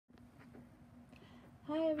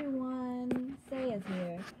Hi everyone, Saya's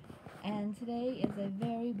here, and today is a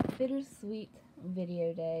very bittersweet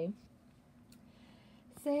video day.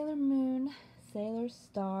 Sailor Moon, Sailor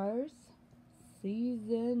Stars,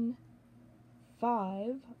 Season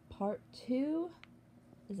 5, Part 2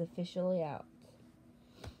 is officially out.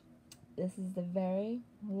 This is the very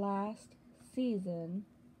last season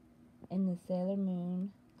in the Sailor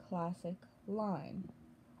Moon classic line.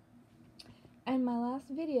 And my last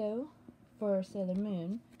video for Sailor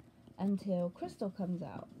Moon until Crystal comes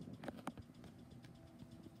out.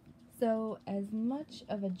 So as much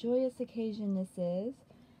of a joyous occasion this is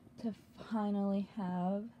to finally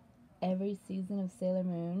have every season of Sailor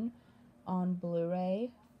Moon on Blu-ray,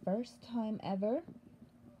 first time ever,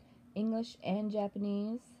 English and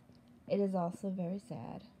Japanese, it is also very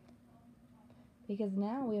sad. Because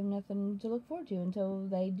now we have nothing to look forward to until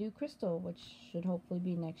they do Crystal, which should hopefully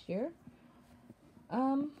be next year.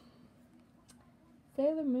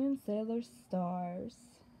 Sailor Moon, Sailor Stars,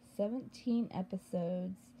 17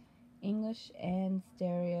 episodes, English and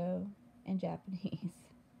stereo and Japanese.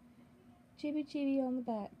 Chibi chibi on the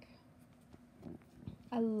back.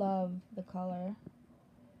 I love the color.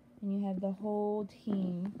 And you have the whole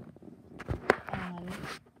team on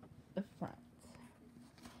the front.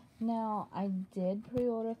 Now, I did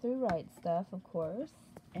pre-order through Right Stuff, of course,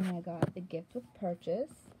 and I got the gift with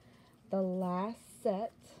purchase, the last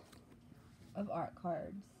set of art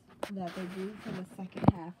cards that they do for the second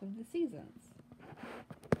half of the seasons.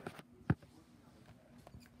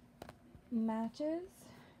 Matches,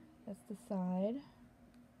 that's the side.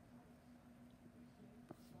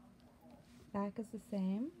 Back is the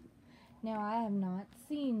same. Now I have not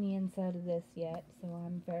seen the inside of this yet, so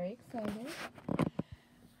I'm very excited.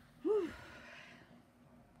 Whew.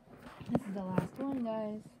 This is the last one,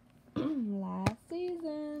 guys. Last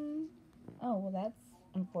season. Oh, well that's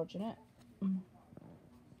unfortunate.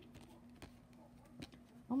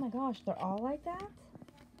 Oh my gosh, they're all like that?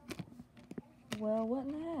 Well, what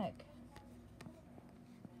in the heck?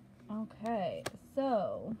 Okay,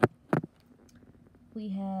 so we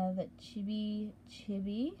have Chibi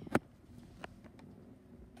Chibi.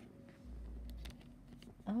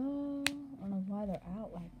 Oh, I don't know why they're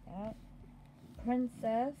out like that.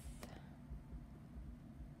 Princess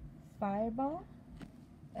Fireball?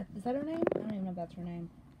 Is that her name? I don't even know if that's her name.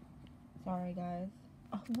 Sorry, guys.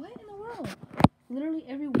 Oh, what in the world? Literally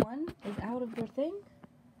everyone is out of their thing?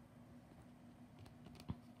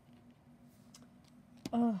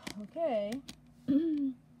 Oh, okay.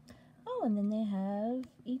 Oh, and then they have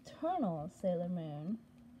Eternal Sailor Moon.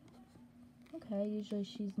 Okay, usually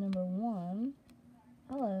she's number 1.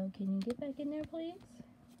 Hello, can you get back in there, please?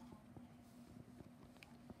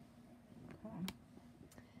 Okay.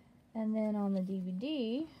 And then on the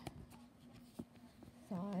DVD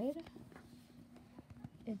side,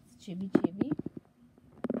 it's Chibi Chibi.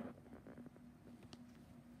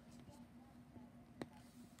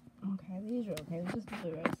 Okay, these are okay. It's just a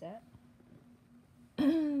Blu-ray set.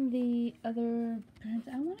 The other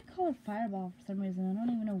princess, I want to call her Fireball for some reason. I don't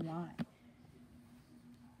even know why.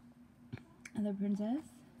 Other princess.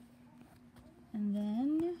 And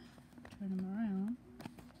then, turn them around.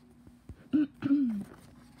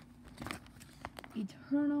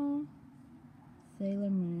 Eternal Sailor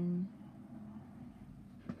Moon.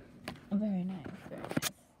 Very nice, very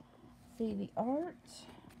nice. See the art.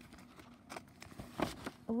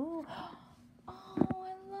 Ooh. Oh,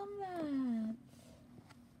 I love that.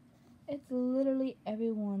 It's literally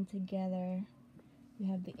everyone together.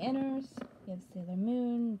 You have the inners, you have Sailor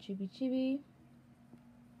Moon, Chibi Chibi,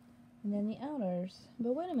 and then the outers.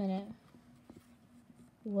 But wait a minute.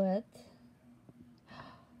 What?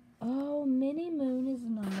 Oh, Minnie Moon is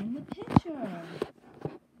not in the picture.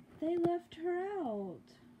 They left her out.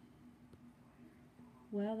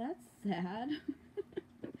 Well, that's sad.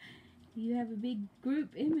 You have a big group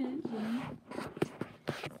image and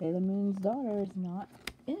Sailor Moon's daughter is not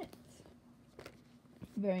in it.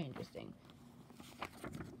 Very interesting.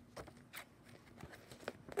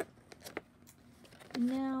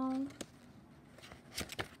 Now,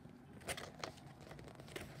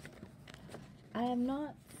 I have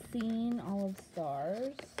not seen all of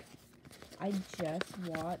Stars. I just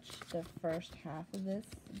watched the first half of this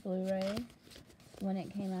Blu-ray when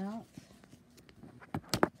it came out.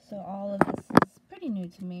 So all of this is pretty new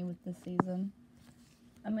to me with this season.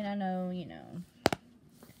 I mean, I know, you know,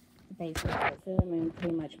 the basics that Sailor Moon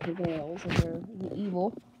pretty much prevails over the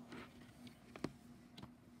evil.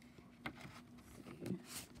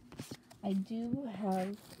 I do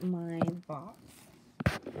have my box.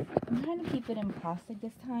 I'm trying to keep it in plastic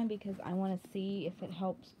this time because I want to see if it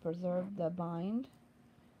helps preserve the bind.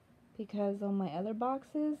 because on my other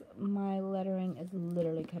boxes, my lettering is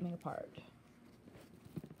literally coming apart.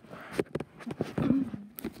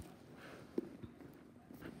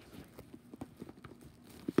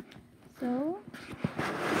 So,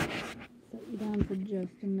 set you down for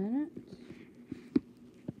just a minute.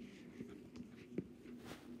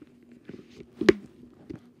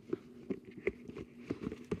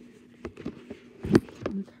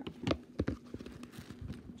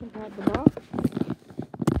 Check out the box.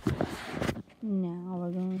 Now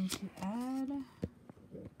we're going to add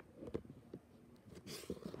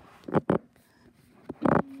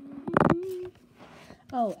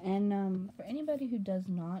oh, and for anybody who does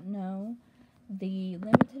not know, the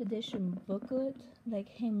limited edition booklet that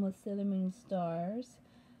came with Sailor Moon stars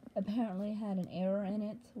apparently had an error in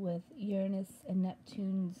it with Uranus and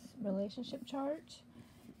Neptune's relationship chart.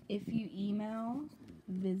 If you email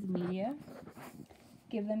Viz Media,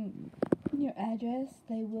 give them your address,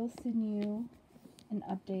 they will send you an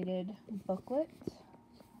updated booklet.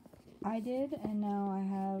 I did, and now I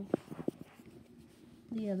have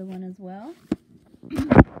the other one as well.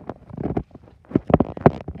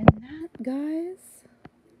 And that, guys,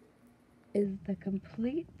 is the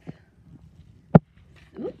complete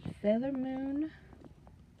Sailor Moon,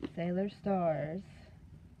 Sailor Stars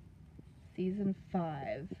Season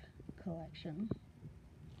 5 collection.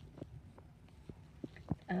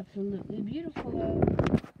 Absolutely beautiful, though.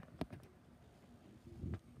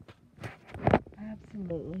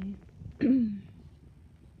 Absolutely.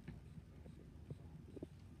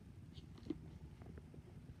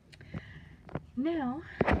 Now,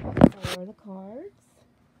 for the cards,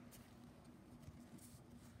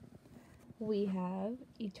 we have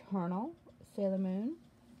Eternal Sailor Moon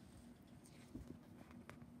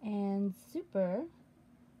and Super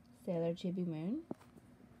Sailor Chibi Moon.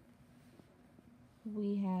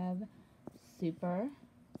 We have Super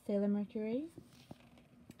Sailor Mercury,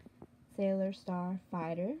 Sailor Star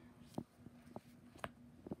Fighter,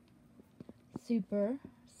 Super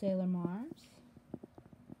Sailor Mars,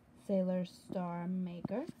 Sailor Star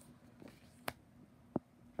Maker,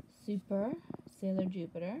 Super Sailor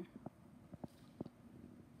Jupiter,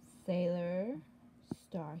 Sailor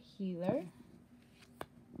Star Healer,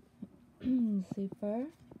 Super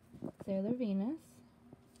Sailor Venus.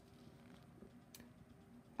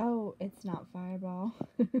 Oh, it's not Fireball.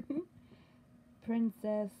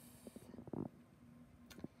 Princess.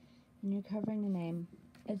 And you're covering the name.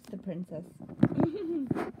 It's the princess.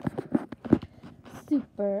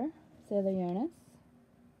 Super Sailor Uranus,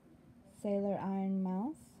 Sailor Iron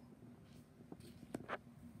Mouse,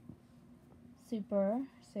 Super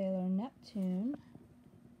Sailor Neptune,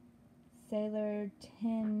 Sailor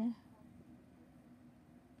Tin,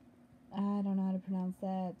 I don't know how to pronounce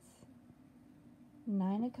that,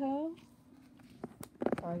 Ninako,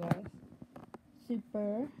 sorry guys,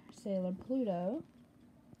 Super Sailor Pluto,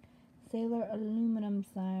 Sailor Aluminum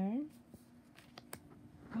Siren,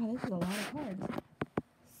 wow, this is a lot of cards,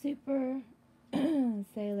 Super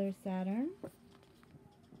Sailor Saturn,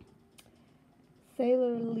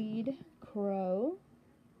 Sailor Lead Crow,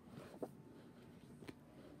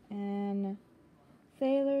 and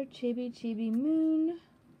Sailor Chibi Chibi Moon,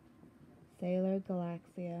 Sailor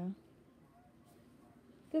Galaxia.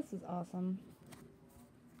 This is awesome.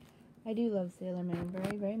 I do love Sailor Moon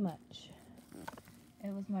very, very much.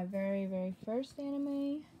 It was my very, very first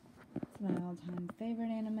anime. It's my all-time favorite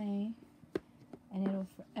anime. And it will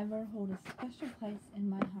forever hold a special place in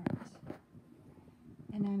my heart.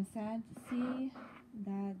 And I'm sad to see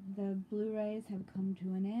that the Blu-rays have come to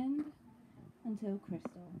an end until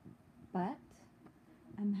Crystal. But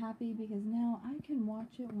I'm happy because now I can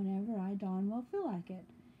watch it whenever I darn well feel like it.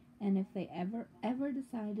 And if they ever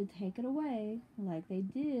decide to take it away, like they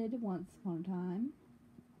did once upon a time,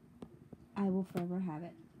 I will forever have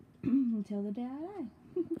it until the day I die.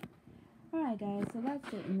 Alright guys, so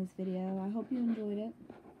that's it in this video. I hope you enjoyed it.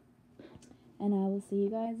 And I will see you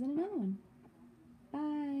guys in another one.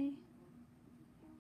 Bye!